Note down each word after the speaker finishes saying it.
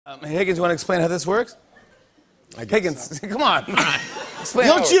Higgins, you want to explain how this works? Higgins, so. Come on. Explain.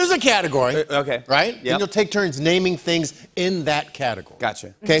 You'll choose a category. Okay. Right? Yep. And you'll take turns naming things in that category.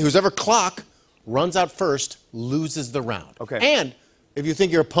 Gotcha. Okay, whoever clock runs out first loses the round. Okay. And if you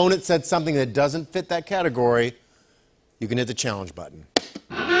think your opponent said something that doesn't fit that category, you can hit the challenge button.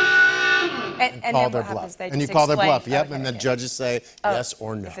 And call their bluff. And you call their bluff, yep, and the judges say yes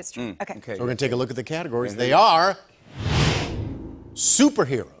or no. If it's true. Okay. So we're going to take a look at the categories. They are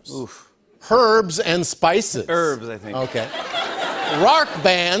superheroes, herbs and spices. Herbs, I think. Okay. Rock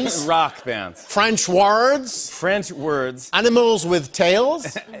bands. Rock bands. French words. French words. Animals with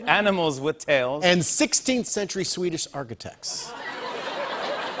tails. Animals with tails. And 16th century Swedish architects.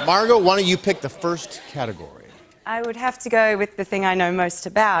 Margot, why don't you pick the first category? I would have to go with the thing I know most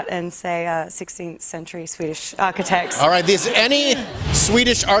about and say 16th century Swedish architects. All right, is any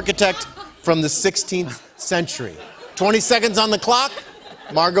Swedish architect from the 16th century? 20 seconds on the clock.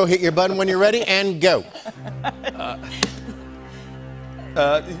 Margot, hit your button when you're ready and go.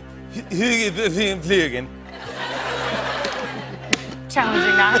 Flygen.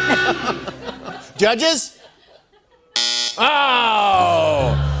 Challenging that. Judges?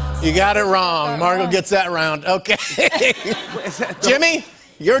 Oh, you got it wrong. Margot gets that round. Okay. Jimmy,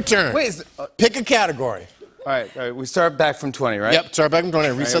 your turn. Wait, pick a category. All right, we start back from 20, right? Yep, start back from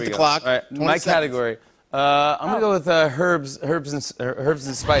 20. Reset the clock. All right, my category. I'm gonna go with herbs and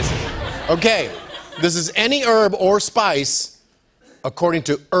spices. Okay, this is any herb or spice, according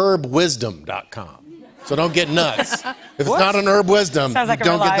to herbwisdom.com. So don't get nuts. If it's not an herb wisdom, you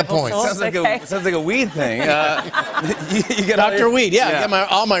don't get the point. Sounds like a weed thing. You get Dr. Weed, yeah. I get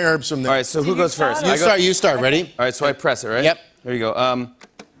all my herbs from there. All right, so who goes first? You start. Ready? All right, so I press it, right? Yep. There you go.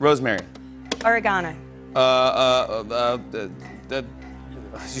 Rosemary. Oregano.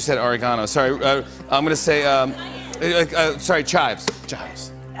 You said oregano. Sorry, I'm gonna say. Sorry, chives.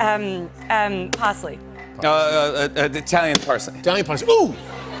 Chives. Parsley. Italian parsley. Italian parsley. Ooh.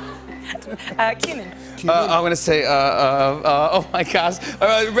 Cumin. I'm gonna say. Oh my gosh.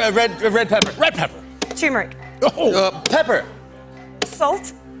 Red pepper. Red pepper. Turmeric. Oh. Pepper.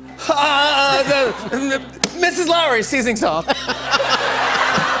 Salt. Mrs. Lowry, seasoning salt. Are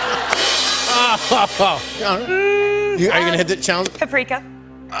you gonna hit the challenge? Paprika.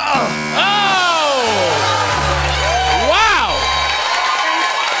 Oh! Wow!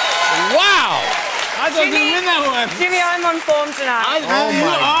 Wow! I thought you win that one. Jimmy, I'm on form tonight. Oh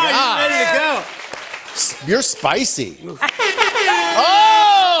my God! Ready to go. You're spicy.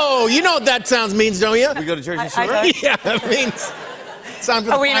 Oh! You know what that sounds means, don't you? We go to Jersey Shore? Yeah, it means it's time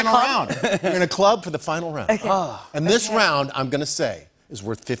for the final round. We're in a club for the final round. Okay. And this round, I'm gonna say, is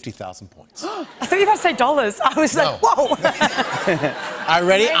worth 50,000 points. I thought you were going to say dollars. I was like, whoa. All right,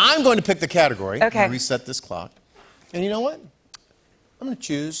 ready? I'm going to pick the category. Okay. Reset this clock. And you know what? I'm going to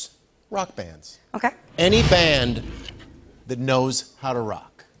choose rock bands. Okay. Any band that knows how to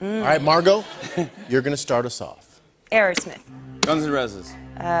rock. All right, Margot, you're going to start us off. Aerosmith. Guns N' Roses.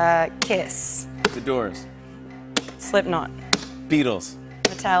 Kiss. The Doors. Slipknot. Beatles.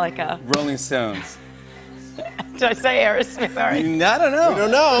 Metallica. Rolling Stones. Did I say Aerosmith already? I don't know. We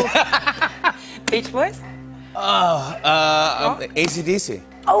don't know. Beach Boys? AC/DC.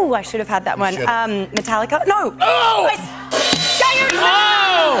 Oh, I should have had that one. Metallica? No. Oh!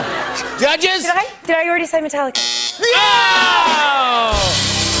 Oh! Judges? Did I already say Metallica? Oh!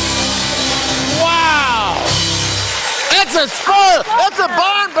 Wow! That's a spur! That's a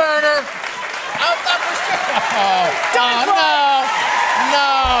barn burner! Oh, no!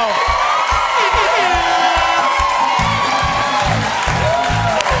 No!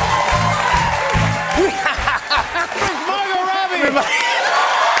 Margot Robbie!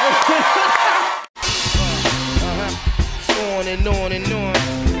 On and on and on.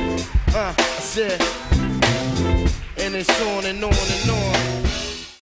 I said, and it's on and on and on.